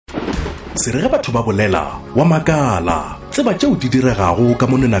se re ge batho ba bolela wa makala tseba tšeo di diregago ka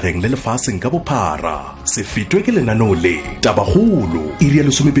monenageng le lefaseng ka bophara se fetwe ke lenaneo le tabagolo iri ya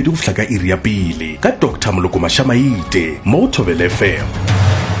 12 go fihla ka iri ya 2 ka Dr. Mashamaite mo Thobela FM.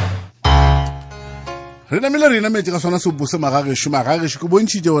 Re namela metse ka sona se bose magagesho go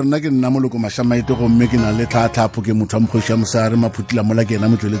bontšhitše gore nna ke nna Moloko Mashamaite gomme ke na le tlhatlhapho ke motho a mokgoši ya mosare Maphodisa mola ke ena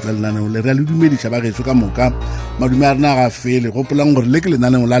motsweletsa lenaneo le re a le dumediša bageso ka moka madume a rena ga fele gopolang gore le ke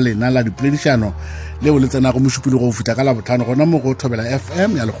lenaneo la lena la dipoledišano leo le tsenago mošupile go feta ka labotlhano gona mo go Thobela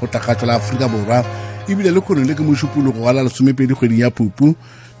FM ya lekgotlagatšo la Aforika Borwa ebile le kgone le ke mošupile go gala 12 kgweding ya Phupu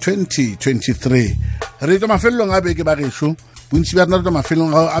 2023 re tla mafelelong a beke bageso bontši ba rena re tla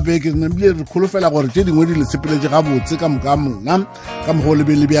mafelelong a beke ebile re kgolofela gore tše dingwe di le sepeletse gabotse ka moka mona ka mogo le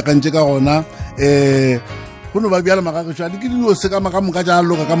be le beakantše ka gona go no ba bjala magageso a di ke dilo se ka moka ja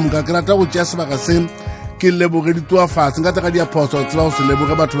loka ka moka ke rata go tšea sebaka se ke leboge dituafatse nka teka diaphoso tseba go se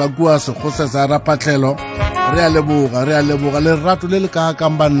leboge batho ba kua sekgose sa raphatlhelo re a leboga le rato le le ka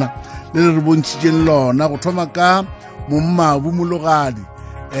kang banna le le re bontšitšeng lona go thoma ka mommabu mologadi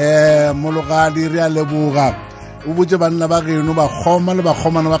re a leboga o botse banna ba geno ba kgoma le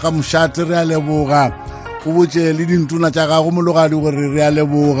bakgomana ba ka mošate re a leboga o botse le dintona tša gago mologadi gore re a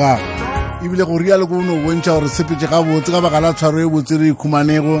leboga ebile go rialo go no bontšha gore sepetse gabotse ka baka la tshwaro e botse re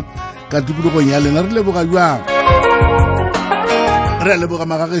ikhumanego ka tikologong ya lena re leboga jwang re a leboga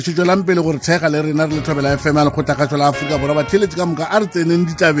magageso tswelang pele gore thega le rena re le Thobela FM ya lekgotlagatšo la Aforika Borwa batheletše ka moka a re tseneng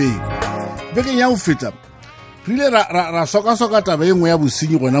ditabeng bekeng ya go feta re ile ra soka taba e nngwe ya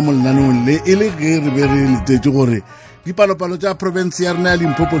bosenyi gona mo lenaneong le e le ge re be re letetse gore dipalopalo tša province ya rena ya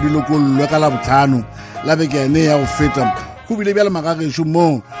Limpopo di lokollwe ka labotlhano la beke yane ya go feta go bile bjale magageso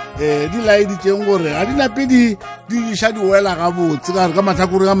mo di laeditšeng gore ga di nape di iša di wela gabotse ka re ka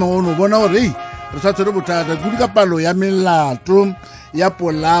matlhakore ka mangwe ono bona gore re sa tshwere bothata kudu ka palo ya melato ya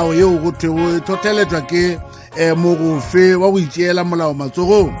polao yeo go thego thotheletšwa ke mogofe wa go itšeela molao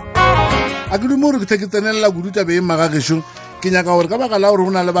matsogong a ke dumo gore ke theke tsenelela kudu tabe e magageso ke nyaka gore ka baka la gore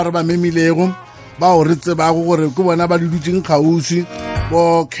go na le ba re ba memilego ba o re tsebago gore ke bona ba di dutseng kgausi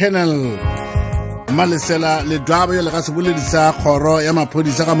bo Colonel Malesela Ledwaba yo le ga Seboleledi sa Kgoro ya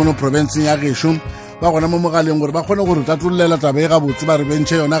Maphodisa ka mono profenseng ya gešo ba gona mo mogaleng gore ba kgone gore tatollela taba e gabotse ba re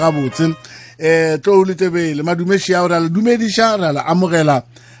bentšhe yona gabotse tlo le tebele madumeši ya gore a le dumediša re a le amogela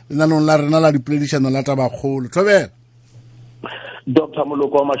lenanong la rena la dipoledišano la tabakgolo Thobela. Dr.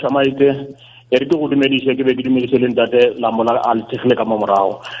 Moloko Mashamaite e re ke go dumediše ke be ke dumediše le ntate la mola a le thegile ka mo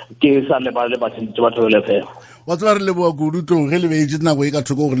morago ke sa le ba batheletše ba Thobela FM wa tseba re leboa kudu tong ge le beetse nako e ka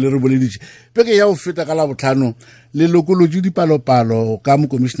thoko gore le re boleditše peke ya go feta ka labotlhano le lokolotše dipalopalo ka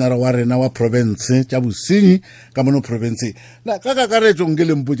mokomišenara wa rena wa province tša bosenyi ka mono provinceng ka kakaretsong ke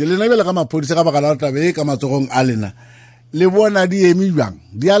lempotse lena bjale ka Maphodisa ka baka la tabe ka matsogong a lena le bona di eme jwang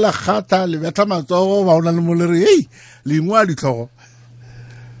di a la kgatha le betha matsogo ba ona le mo le re hei lengwe a ditlhogo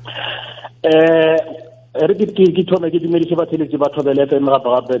re ke thome ke dumediše batheletši ba Thobela FM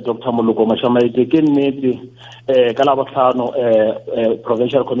gape Dr. Moloko Mashamaite ke nnete ka labotlhano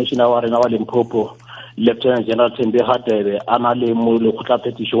provincial commissioner wa rena wa Limpopo Lieutenant General Thembi Hadebe a na le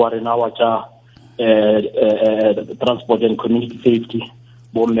molekgotlaphethiši wa rena wa tša transport and community safety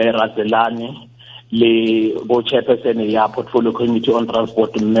bo mme Razelane le bo chairperson ya portfolio committee on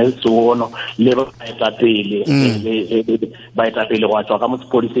transport mme Seono le baetapele go tswa ka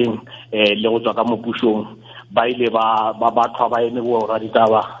mosepodiseng le go tswa ka mopušong ba ile ba thwa ba eme bo ra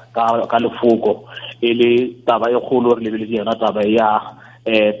ditaba ka lefoko e le taba e kgolo re lebeletse yona taba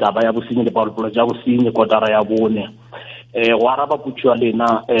ya bosenyi le palopalo ja bosenyi kotara ya bone go araba putšwa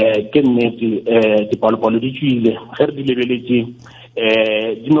lena ke nnete dipalopalo di tswile ge re di lebeletse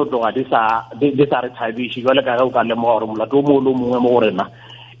di no tloga di sa re thabiše jwale ka ge o ka lemoga gore molato o mongwe le mongwe mo go rena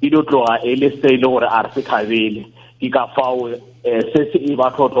e dio tloga e le se le gore a re se kgabele ke ka fao se se e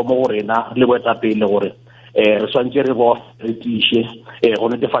ba tlotlo mo go rena le boetapele gore re swantse re bo re tiše go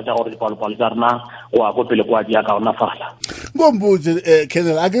netefatša gore dipalopalo tša rena go a ko pele kwa di ya ka gonafala bompotse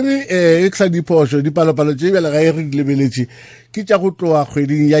Colonel a kere e tla diphoso dipalopalo tše bjale ga e re di lebeletše ke tša go tloa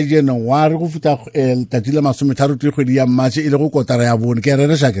kgweding ya January go feta letsatsi la 30 kgwedi ya Matšhe e le go kotara ya bone ke a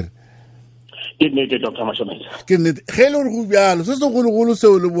rereša kere ke nnete Dr. Mashamaite ke nnete ge le gore go bjalo se segologolo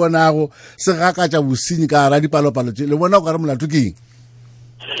seo le bonago se gakatša bosenyi ka gara dipalopalo tše le bona go ka re molato ke eng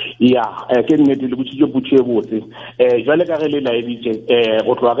ya ke nnete le botsitse putšo e botse jwale ka ge le laeditše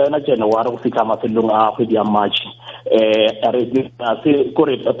go tloga ka yona January go fitlha mafelelong a kgwedi ya Matšhe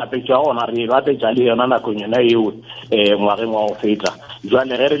kore tapetša gona re bapetša le yona nakong yona eo ngwageng wa go feta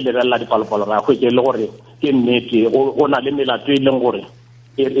jwale ge re lebelela dipalopalo ra hwetse le gore ke nnete go na le melato e leng gore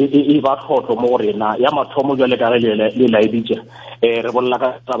e ba tlhotlo mo rena ya mathomo jwa le ka le laeditse re bolla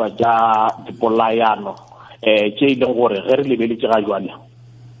ka taba ja dipolayano tse ileng gore ge re lebeletse ga jwale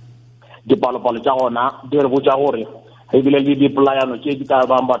dipalopalo tsa gona di re botsa gore re bile le dipolayano tse di ka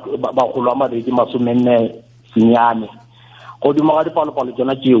bang bagolo a mabedi masomenne senyane godimo ga dipalopalo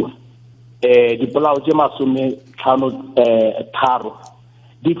tsona tseo dipolao tse masome tlhano tharo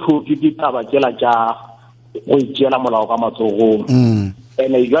di tlhoki ditaba tsela tsa go itšeela molao ka matsogong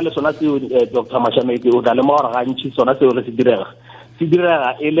ene jwale sona seo Dr. Mashamete o tla le mo gore gantši sona seo re se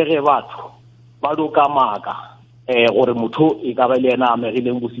direga e le ge batho ba doka maaka gore motho e ka ba le ena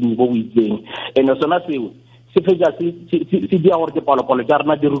amegileng bosenyi bo bo itseng ene sona seo se fetša se dia gore dipalopalo tša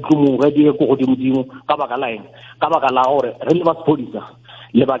rena di rutlomoge di ye ko godimodimo ka baka la eng ka baka la gore re le Maphodisa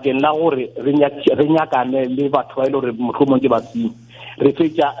lebakeng la gore re nyakane le batho ba e le gore mohlomong ke basenyi re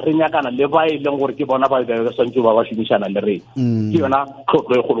fetša re nyakana le ba e leng gore ke bona ba swantse ba šomišana le rena ke yona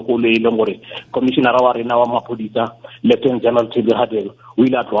tlhotlo e kgolokgolo e leng gore commissionera wa rena wa Maphodisa Lieutenant General Tebile o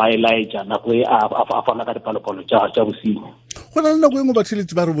ile a tloga a elaetša nako e a fana ka dipalopalo tša bosenyi go na le nako e ngwe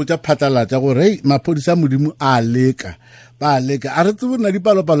batheletsi ba re botsa phatlalatša gore hei Maphodisa modimo a leka ba leka a re tsebo nna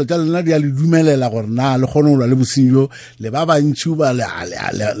dipalopalo tša lena di a le dumelela gore na le kgone go lwa le bosenyi jo le ba bantši ba le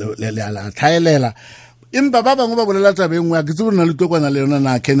a tlhaelela empa ba bangwe ba bolela taba e nngwe a ke tsebo nna le tokwana le yona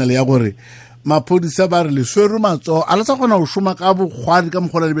na kennel ya gore Maphodisa ba re le swere matsogo a le sa kgona go šoma ka bokgwadi ka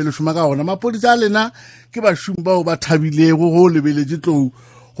mokgwa le be le šoma ka gona Maphodisa a lena ke bašomi bao ba thabilego go lebeletse tlou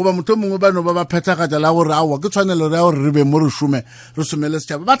goba motho mongwe ba no ba phethagatša la gore aowa ke tshwanelo ya gore re be mo re somele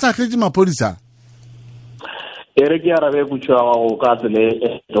setšhaba ba tlhagetse Maphodisa re ke arabe botšwa gago ka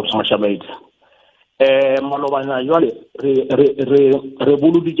tsele Dr. Mashamete malobana jwale re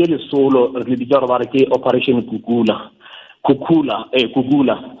boloditše lesolo re le ditša gore ba re ke operation kukula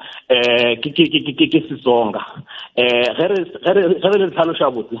ke sesonga ge re le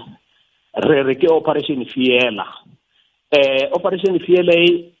tlhaloša botse re ke operation fiela operation fiela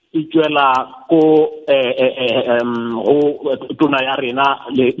e tswela ko go tona ya rena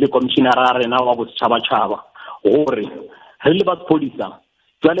le commissionera ya rena wa bosetšhabatšhaba gore re le Maphodisa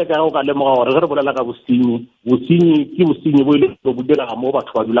jwale ka go ka lemoga gore ge re bolela ka bosenyi ke bosenyi bo ile go direga mo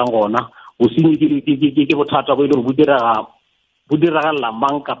batho ba dulang gona bosenyi ke bothata bo ile go diragalela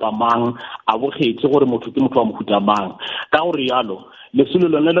mang kapa mang a bokgetse gore motho ke motho wa mohuta mang ka gore yalo lesolo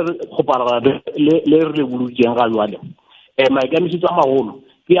lone le go parara le re le bolotšeng ga jwale maikemišetšo a magolo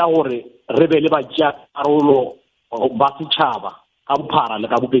ke ya gore re be le batšeakarolo ba setšhaba ka bophara le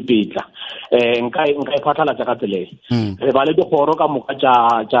ka bopepetla nka e phatlalatša ka tsele re ba le dikgoro ka moka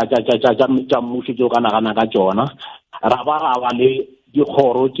tša mmušo tšeo ka nagana ka tšona ra ba le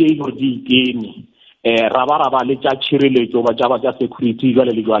dikgoro tše e gore di ikeme ra ba le tša tšhireletšo ba tša security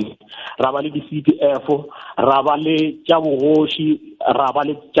jwale le jwale ra ba le di-CPF ra ba le tša bogoši ra ba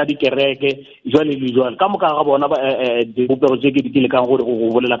le tša dikereke jwale le jwale ka moka ga bona dibopego tše ke di lekang gore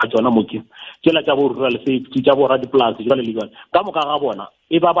go bolela ka tšona moke tsela tša bo rural safety tša bo radipolase jwale le jwale ka moka ga bona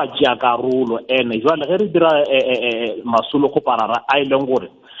e ba tšeakarolo ene jwale ge re dira masolo kgoparara a e leng gore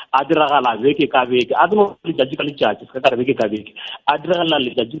a diragala beke ka beke a dino letšatši ka letšatši se ka re beke ka beke a diragala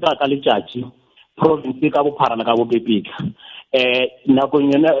letšatši ka letšatši province ka bophara le ka bopepetla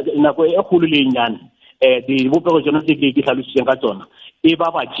nako e kgolo le nyane dibopego tsona tse ke tlhalositseng ka tsona e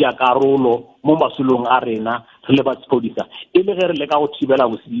ba tšeakarolo mo masolong a rena re le Maphodisa e le ge re leka go thibela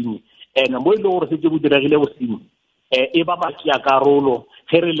bosenyi ene mo e le gore setse bo diregile bosenyi e ba tšeakarolo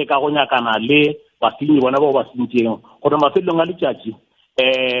ge re leka go nyakana le basenyi bona bao ba sentseng gore mafelong a letšatši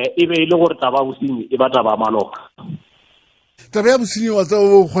e be e le gore taba bosenyi e ba taba maloka taba ya bosenyi wa tsa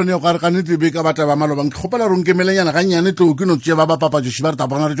o kgone go re ka nnete be ka bataba malobang ke kgopela re nkemelenyana ga nnyane tlou ke no tšea ba papatšoši ba re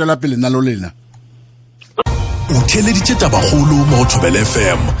tabana re tswela pele nna lo lena o theleditše tabakgolo mo go Thobela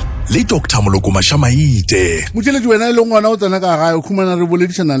FM le Dr. Moloko Mashamaite motšheletši wena e le ngwana o tsena ka gae o khumana re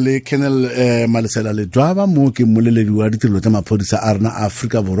boledišana le Colonel Malesela Ledwaba mo ke mmoleledi wa ditirelo tša Maphodisa a rena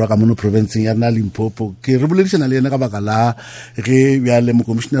Afrika Borwa ka mono profenseng ya rena Limpopo ke re boledišana le yena ka baka la ge bjale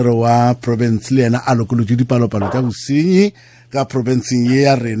mokomišenere wa province le yena a lokolotše dipalopalo tša bosenyi ka provinceng ye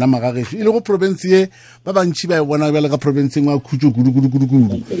ya rena magagešo e le go province ye ba bantši ba e bona bjale ka provinceng wa khutšo kudu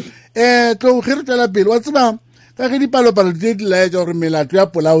tlo ge re tswela pele wa tseba ka ge dipalopalo di laetša gore melato ya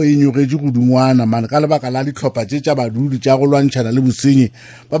polao e nyogetše godungwana mane ka lebaka la ditlhopha tše tša badudi tša go lwantšhana le bosenyi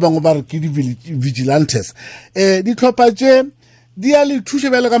ba bangwe ba re ke di-vigilantes ditlhopha tše di a le thuše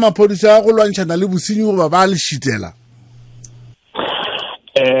bjale ka Maphodisa go lwantšhana le bosenyi goba ba le šitela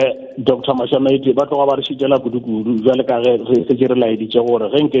Dr. Mashamaiti ba tloga ba re shitela kudu jwale ka re se ke re laeditse gore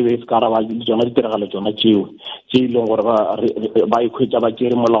ge nke be se ka ba di tsona ditiragalo tsona tšeo tše e leng gore ba ikhwetša ba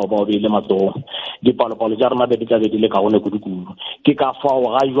tšere molao ba o beile matsogong dipalopalo tša rena be di tla be di le ka gone kudu ke ka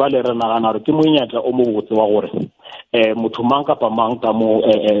fao ga jwale re nagana gore ke monyetla o mo botse wa gore motho mang kapa mang ka mo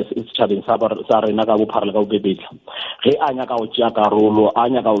setšhabeng sa rena ka bophara le ka bobebetla ge a nyaka go tšea karolo a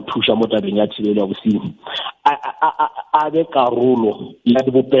nyaka go thuša mo tabeng ya thibelo ya bosenyi a be karolo ya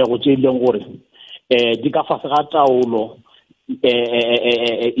dibopego tše e leng gore di ka fase ga taolo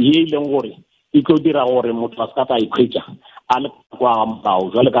ye e leng gore e tlo dira gore motho a se ka tla ikhwetša a le kwa ga molao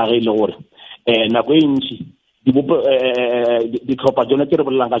jwale ka ge e le gore nako e ntši ditlhopha tsone tse re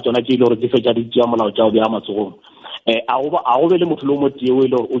bolelang ka tsona tše e le gore di fetša di tšea molao tša o bea matsogong a go be le motho le mo teo e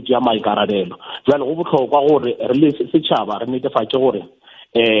le gore o tšea maikarabelo jwale go botlhokwa gore re le setšhaba re netefatše gore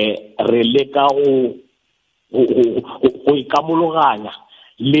re leka go ikamologanya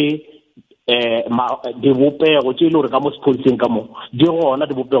le dibopego tše e le gore ka mo sephodiseng ka mo di gona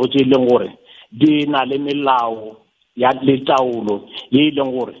dibopego tše e leng gore di na le melao ya le taolo ye e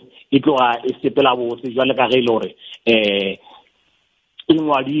leng gore e tloga e sepela botse jwale ka ge e le gore e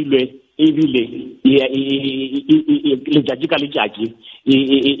ngwadilwe ebile letšatši ka letšatši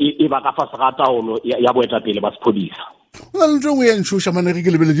e ba ka fase ga taolo ya boetapele ba sephodisa o na le ntho engwe ya ntšhoša manege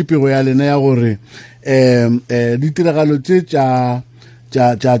ke lebeletse pego ya lena ya gore ditiragalo tše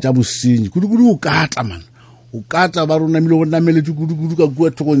tša bosenyi kudu o kata man o kata ba rona mile go nameletse kudu ka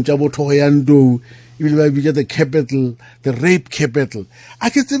kua thokong tša bothogo ya ntou ebile ba bitša the rape capital a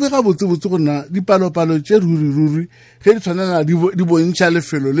ke tsebe ga botsebotse gona dipalopalo tše ruri ge di tshwanela di bontšha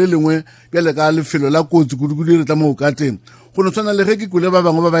lefelo le lengwe bjale ka lefelo la kotsi kudu re tla mo o kateng go no tshwana le ge ke kule ba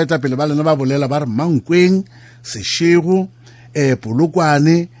bangwe ba baetapele ba lena ba bolela ba re mankweng sešego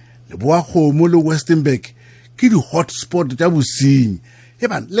polokwane leboakgomo le westernburg ke di-hotspot tša bosenyi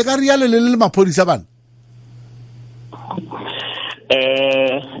ban le ka rialo le maphodisa bana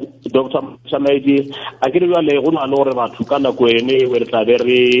Dr. Samaidi a ke re jwale go na le gore batho ka nako ene we re tla be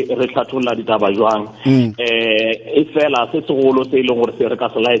re tlhatlholla ditaba jwang e fela se segolo se e leng gore se re ka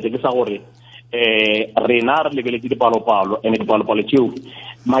se laetse ke sa gore rena re lebeletse dipalopalo ene dipalopalo tšeo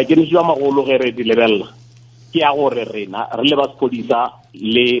maikemišetšo a magolo ge re di lebelela ke ya gore rena re le ba sephodisa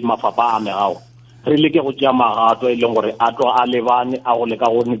le mafapha a megago re leke go tšea magato e leng gore a tlo a lebane a go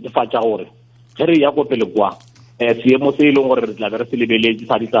leka go netefatša gore ge re ya ko pele kwa seemo se e leng gore re tla be re se lebeletse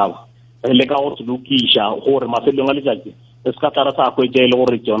sa ditaba re leka go se lokiša gore mafelong a letšatši re se ka tla re sa kwetša e le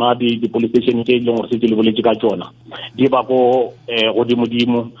gore tsona di-police station tše e leng gore se tse le boletse ka tsona di ba ko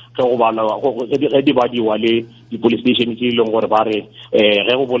godimodimo ge di badiwa le di-police station tše e leng gore ba re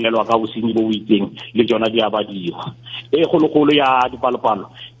ge go bolelwa ka bosenyi bo bo itseng le tsona di a badiwa kgolokgolo ya dipalopalo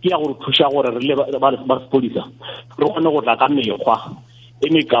ke ya gore thuša gore re le ba sephodisa re kgone go tla ka mekgwa e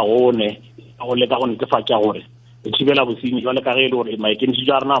mekaone go leka go netefatša gore re thibela bosenyi jwale ka ge e le gore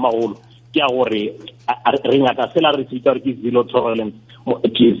maikemišetšo a rena a magolo ke ya gore re nyaka sela re se gore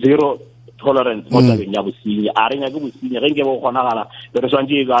ke zero tolerance mo tabeng ya bosenyi a re nyake bosenyi ge nke bo kgonagala re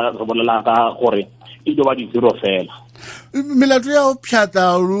swantse re bolela ka gore e dio ba di-zero fela melato ya go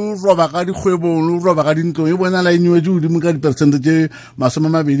pšhata o roba ka dikgwebong le o roba ka dintlong e bonala e nywetse godimo ka diperesente tše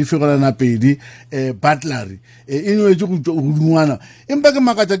 20 butlery e nywetse godingwana empa ke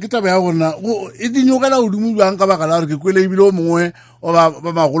makatša ke taba ya gona e dinyokela godimo jang ka baka la gore ke kwele ebile o mongwe ba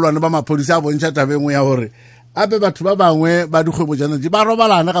magolwane ba maphodisa a bontšha taba engwe ya gore ape batho ba bangwe ba dikgwebo jana tše ba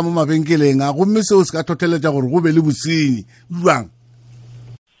robalana ka mo mabenkeleng a gomme seo se ka thotheletša gore go be le bosenyi jwang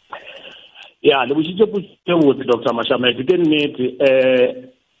ya le bošitše botse Dr. Mashamedi ke nnete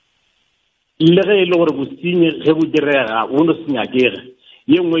le ge e le gore bosenyi ge bo direga bo no se nyakege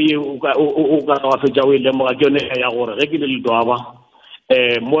ye nngwe ye o ka wa fetša o e lemoga ke yone ya gore ge ke le Ledwaba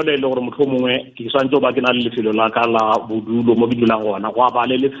mo le gore motho mongwe ke swantse o ba ke na le lefelo la ka la bodulo mo ke dulang gona go a ba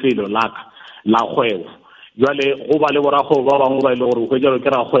le lefelo la ka la kgwebo jwale go ba le borakgwebo ba bangwe ba e le gore o hwetša ke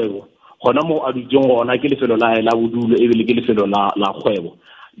ra kgwebo gona mo a dutšeng gona ke lefelo la bodulo ebile ke lefelo la kgwebo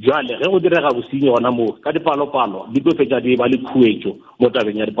jwale ge go direga bosenyi gona mo ka dipalopalo di tlo fetša di ba le khuetšo mo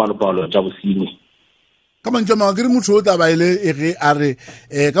tabeng ya dipalopalo tša bosenyi ka mantšwa maga ke re motho o taba ele ge a re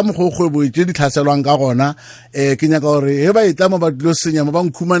ka mokgwa kgwebo tše di tlhaselwang ka gona ke nyaka gore ge ba etlamo ba dilo senyamo ba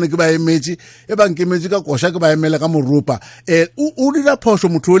nkhumane ke ba emetše e ba nkemetse ka koša ke ba emele ka moropa o dira phošo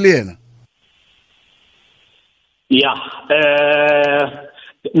motho o le yena ya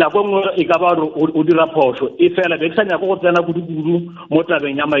nako nngwe e ka ba o dira phoso e fela be ke sa nyaka go tsena kudu mo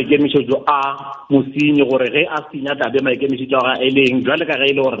tabeng ya maikemišetšo a mosenyi gore ge a senya tabe maikemišetšo a e leng jwale ka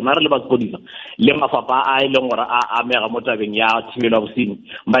ge e le gore na re le Maphodisa le mafapha a e leng gore a amega mo tabeng ya thibelo ya bosenyi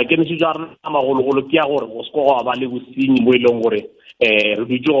maikemišetšo a rena a magologolo ke ya gore go se go ba le bosenyi mo e leng gore re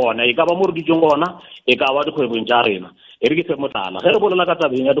dutse gona e ka ba mo re dutseng gona e ka ba dikgwebong tša rena e re ke fe motlala ge re bolela ka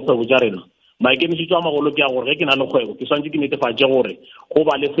tabeng ya dikgwebo tša rena maikemišetšo a magolo ke ya gore ge ke na le kgwebo ke swantse ke netefatše gore go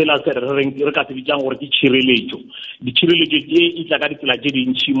ba le sela se re ka se bitsang gore ke tšhireletšo ditšhireletšo tše e tla ka ditsela tše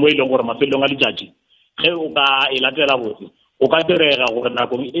dintšhi mo e leng gore mafelelong a letšatši ge o ka e latela botse o ka direga gore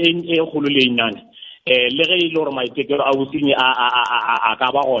nakong e kgolo le e nnyane le ge e le gore maitekelo a bosenyi a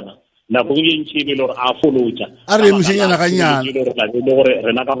ka ba gona nakong e ntšhi e be le gore a folotša a re mosenyana ganyane gore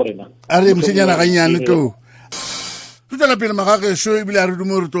rena ka borena a re mosenyana ganyane to tutela pele magagesho ebile a re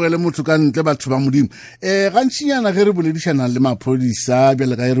dumo re tlogele motho ka ntle batho ba modimo gantšinyana ge re boledišana le Maphodisa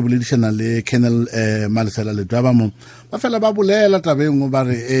bjale ka ge re boledišana le Colonel Malesela Ledwaba mo ba fela ba bolela taba engwe ba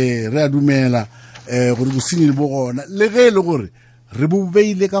re re a dumela gore bosenyi bo gona le ge e le gore re bo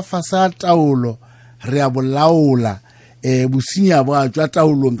beile ka fase a taolo re a bolaola bosenyi a bo a tšwa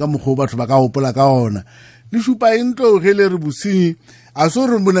taolong ka mokgwa batho ba ka gopola ka ona le šupa ento ge le re bosenyi a se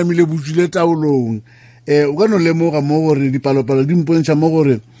gore bo namile bo tswile taolong o ka no lemoga mo gore dipalopalo di mpontšha mo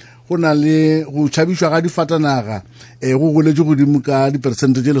gore go na le go tšhabišwa ga difatanaga go goletše godimo ka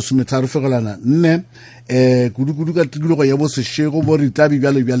diperesente tše 13.4 kudu-kudu ka tikologo ya bosešego bo ritabi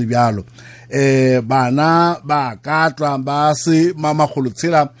bjalo bana ba katlwa ba se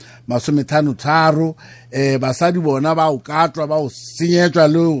magolotshela 53 basadi bona ba o katlwa ba o senyetšwa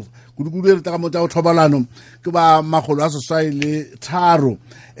le kudu-kudu e reta ka motsa go thobalano ke ba 303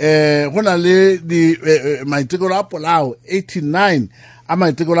 go na le maitekelo a polao 89 a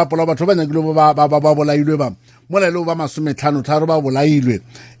maitekelo a polao batho ba nyakile ba bolailwe ba mola ile ba 53 ba bolailwe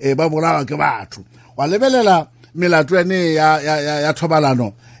ba bolawa ke batho wa lebelela melato ene ya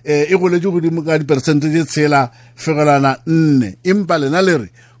thobalano e goletse godimo ka diperesente tše 6.4 empa lena le re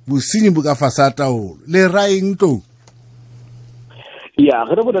bosenyi bo ka fasa taolo le raeng to ya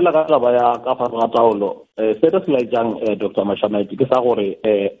ge re bolela ka taba ya ka fase ga taolo se re se laetsang Dr. Mashamaiti ke sa gore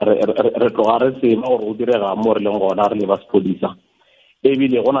re tloga re sema gore go direga mo re leng gona re le ba Maphodisa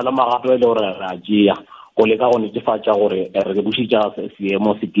ebile go na le magato e le gore re a tšea go leka go netefatša gore re bušitša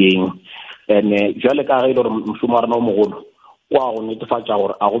seemo se teng and jwale ka ge e le gore mošomo wa rena o mogolo kwa go netefatša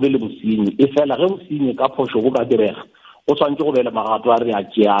gore a go be le bosenyi e fela ge bosenyi ka phošo go ka direga o tshwanetse go be le magato a re a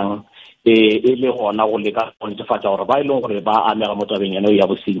tšeang e le gona go leka go netefatša gore ba e leng gore ba amega mo tabeng eno ya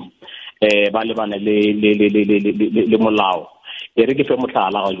bosenyi ba lebane le molao e re ke fe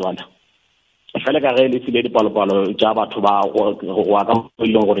motlhala ga jwana fela ka ge le file dipalopalo tša batho ba go ka mo e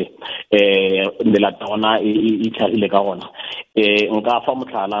leng gore melato gona e tlhagile ka gona nka fa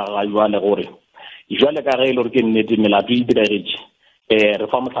motlhala ga jwale gore jwale ka ge e le gore ke nnete melato e diregetše re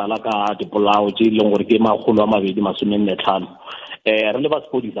fa motlhala ka dipolao tše e leng gore ke 250 re le ba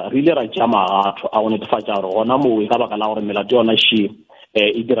Maphodisa re ile ra tšea magato a go netefatša gore gona moo ka baka la gore melato yona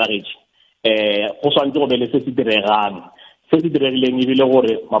e diragetše go swantse go be le se se diregang se se diregileng ebile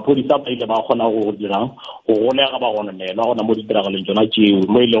gore Maphodisa ba ile ba kgona go dirang go golega ba gononelwa gona mo ditiragaleng tsona tšeo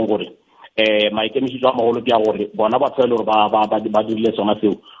mo e leng gore maikemišetšo a magolo ke ya gore bona batho e le gore ba dirile sona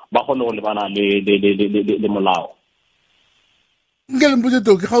seo ba kgone go lebana le molao nke lempotse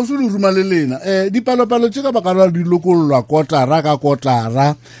to ke gauso le ruma le lena dipalopalo tše ka baka la di lokololwa kotara ka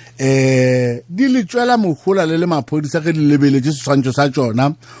kotara di le tšwela mogola le Maphodisa ge di lebeletše seswantšho sa tšona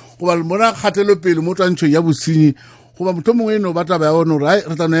goba le mona kgatelopele mo twantšhong ya bosenyi goba motho mongwe eno ba taba ya one gore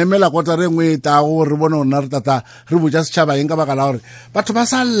re tano emela kotara e nngwe e tago re bone gona re tata re botša setšhaba eng ka baka la gore batho ba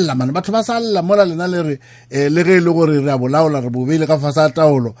sa lla mola lena le re le ge e le gore re a bolaola re bobeile ka fase a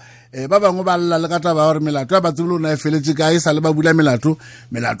taolo ba bangwe ba lla le ka taba ya gore melato ya batsebile o na e feletše kae sa le ba bula melato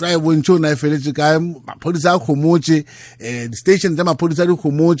a e bontšhe o na e feletše kae Maphodisa a kgomotše di-station tša Maphodisa di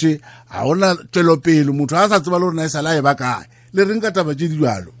kgomotše ga gona tšwelopele motho a sa tseba le gore na e sa la e ba kae le reng ka taba tše di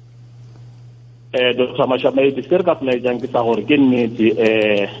bjalo Dr. Mashamaiti se re ka selaetsang ke sa gore ke nnete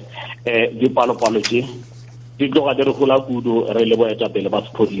dipalopalo tše di tloga di re gola kudu re le boetapele ba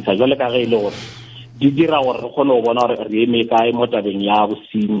Maphodisa jwale ka ge e le gore di dira gore re kgone go bona gore re eme kae mo tabeng ya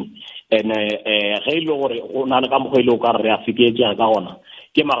bosenyi and ge e le gore go na le ka mokgwa e le o ka re a feketšega ka gona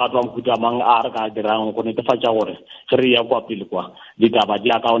ke magato a mohuta mang a re ka dirang go netefatša gore ge re ya kwa pele kwa ditaba di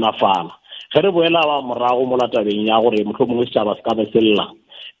a kaonafala ge re boela ba morago mo tabeng ya gore mohlomongwe setšhaba se ka beselela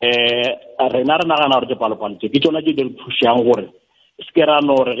rena re nagana gore dipalopalo tše ke tsona tše di re thušang gore se ke ra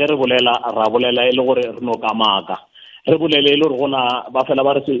no re ge re bolela ra bolela e le gore re no ka maaka re bolele le rona ba fela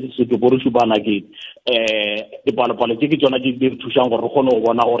ba re se toporo shubana ke dipalopalo ke tsona di thusang gore re kgone go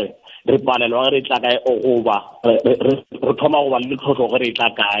bona gore re palelwa re tla kae o goba re thoma go ba le tlhotlho gore re tla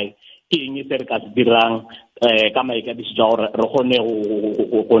kae ke eng se re ka se dirang ka maikadiso gore re kgone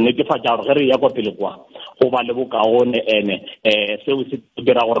go netefatsa gore re ya kwa pele kwa go ba le bokaone ene seo se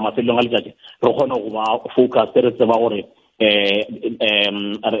dira gore mafelong a letsatsi re kgone go ba focus re tseba gore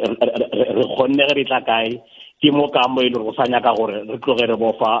re kgonne re tla kae ke mo ka mo ile go sanya ka gore re tloge re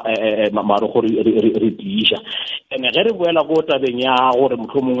bofa maro gore re tiisha ene ge re boela go tabeng ya gore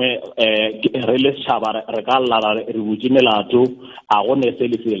mohlomongwe re le setšhaba re ka lla re butse melato a go ne se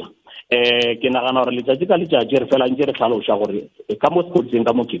le fela ke nagana gore letsatsi ka letsatsi re fela ntse re tlhaloša gore ka mo sepodiseng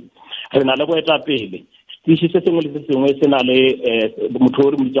ka moke re na le boetapele se sengwe le se sengwe se na le motho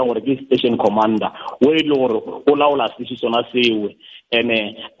o re mmitsang gore ke station commander o e le gore o laola station sona sewe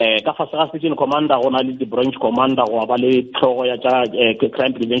ene ka fase ga station commander go na le di-branch commander go ba le tlhogo ya tsa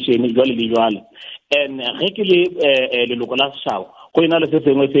crime prevention jwale le jwale ge ke le leloko la setšhaba go ena le se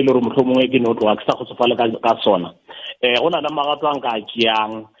sengwe se e le gore mohlomongwe ke no tloga ke sa kgotsofale ka sona go na le magato a nka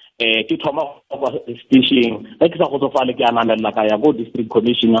tšeang ke thoma go station ge ke sa kgotsofale ke anamelela ka ya go district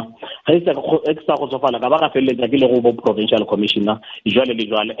commissioner ge ke sa kgotsofale ka ba ka feleletsa ke le go bo provincial commissioner jwale le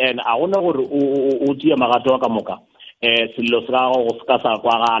jwale a gona gore o tia magato wa ka moka sello se go ska sa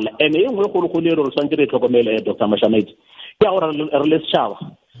kwagala e nngwe go le re swantse re tlhokomele Dr. Mashamedi ke gore re le setšhaba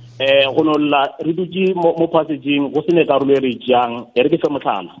go no la re dutse mo passageng go sene karolo e re tšeang re ke fe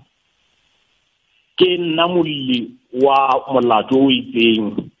motlhala ke nna molli wa molato o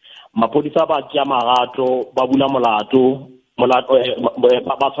itseng Maphodisa ba tšea magato ba bula molato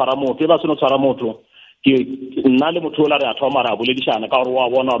ba tshwara motho ba seno tshwara motho ke nna le motho o la re a thoma ra boledišana ka gore wa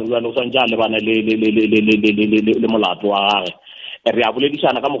bona gore jalo o swantse a lebane le molato wa gage re a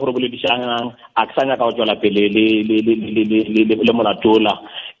boledišana ka mogore boledišanang a ke sanya ka go tswela pele le molatola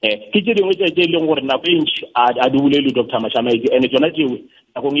ke tse dingwe tse e leng gore nako e ntši a di bolele Dr. Mashamedi ene tsona tšeo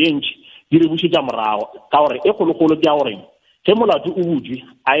nakong e ntši di re bušetša morago ka gore e kgolokgolo ke ya gore ge molato o butswe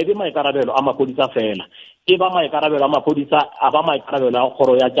a ebe maikarabelo a Maphodisa fela e ba maikarabelo a Maphodisa a ba maikarabelo a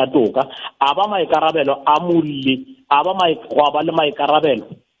kgoro ya tša toka a ba maikarabelo a molli a ba le maikarabelo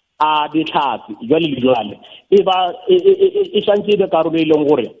a ditlhatsi jwale le jwale e ba e swantse be karolo e leng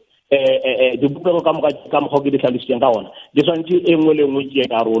gore dipopego ka mokgwa ke di tlhalositseng ka ona di swantse e nngwe le nngwe tšee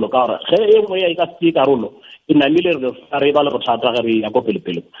karolo ka gore ge e nngwe ya e ka se tšee karolo e namile re ba le bothata ge re ya ko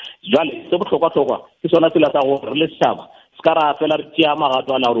pelepele jwale se bohlokwa-hlokwa ke sona tsela sa gore re le setšhaba se ka ra fela re tšea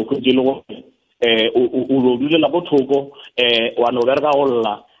magato a la gore o khwetse le gore o dulela go thoko wa no bereka go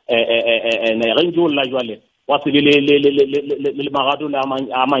lla ge ntse o lla jwale wa se le magato le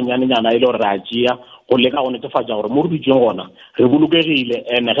a manyanenyana e le gore re a tšea go leka go netefatša gore mo re ditseng gona re bolokegile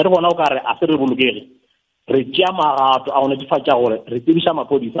ge re bona o ka re a se re bolokege re tšea magato a go netefatša gore re tsebiša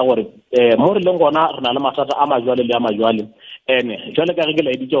Maphodisa gore mo re leng gona re na le mathata a majwale le a majwale jwale ka ge ke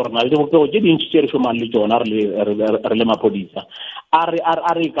laeditše gore na le dibopego tše dintši tše re šomang le tsona re le Maphodisa a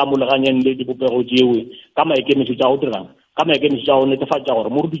re ikamoleganyeng le dibopego tšeo ka maikemišo tša go dirang ka maikemišo tša go netefatša gore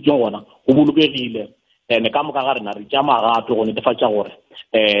mo re ditseng gona go bolokegile ka moka ga rena re tšea magato go netefatša gore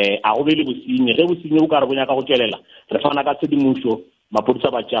a go be le bosenyi ge bosenyi o ka re bonya ka go tswelela re fana ka tshedimošo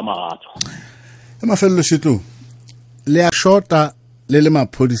Maphodisa ba tšea magato mafelelo šito le a shota le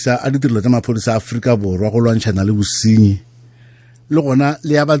Maphodisa a ditirelo tša Maphodisa a Afrika Borwa go lwantšhana le bosenyi le gona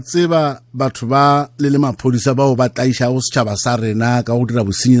le ya ba tseba batho ba le Maphodisa bao ba tlaišago setšhaba sa rena ka go dira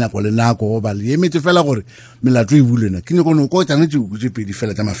bosenyi nako le nako go ba le emetse fela gore melato e bulena ke nyekono ko tsanetse o butse pedi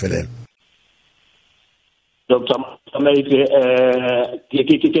fela tša mafelelo Dr. Mashamedi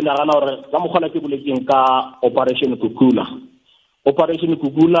ke nagana gore ka mokgwa ke boletseng ka Operation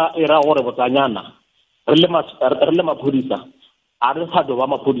Kukula e ra gore botsanyana re le Maphodisa a re kgado ba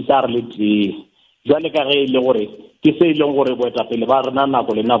Maphodisa a re le tee jwale ka ge e le gore ke se e leng gore boetapele ba rena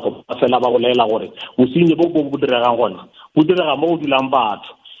nako le nako ba fela ba go laela gore bosenyi bo diregang gona bo direga mo go dulang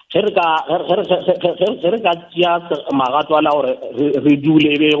batho ge re ka tšea magato a la gore re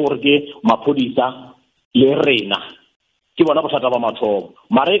dule be gore ke Maphodisa le rena ke bona bothata ba mathomo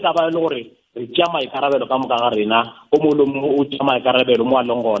mare e ka ba e le gore re tšea maikarabelo ka moka ga rena o mo le mo o tšea maikarabelo mo a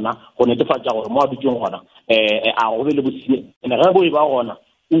leng gona go netefatša gore mo a dutseng gona a go be le bosenyi ge bo e ba gona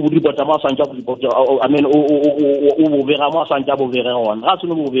o ripota mo a swantša o bobega mo a swantša bobege gona ga se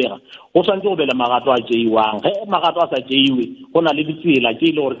no bobega go swantse go bele magato a tšeiwang ge magato a sa tšeiwe go na le ditsela tše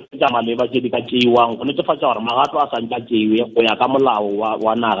e le gore tša maleba tše di ka tšeiwang go netefatša gore magato a swantše a tšeiwe go ya ka molao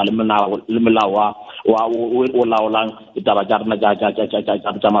wa naga le molao o laolang ditaba tša rena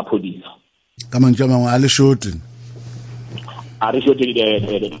tša Maphodisa ka mantšu a mangwe a le shote a re shote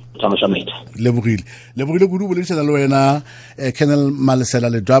tsamashamaita lebogile kudu boledišana le wena Colonel Malesela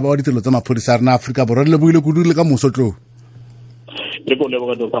Ledwaba wa ditirelo tsa maphodisa a rena Afrika Borwa. Re lebogile kudu le ka moso tlo re go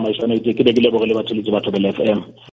leboga tsamashamaita ke le ke lebogile batho le batho ba FM.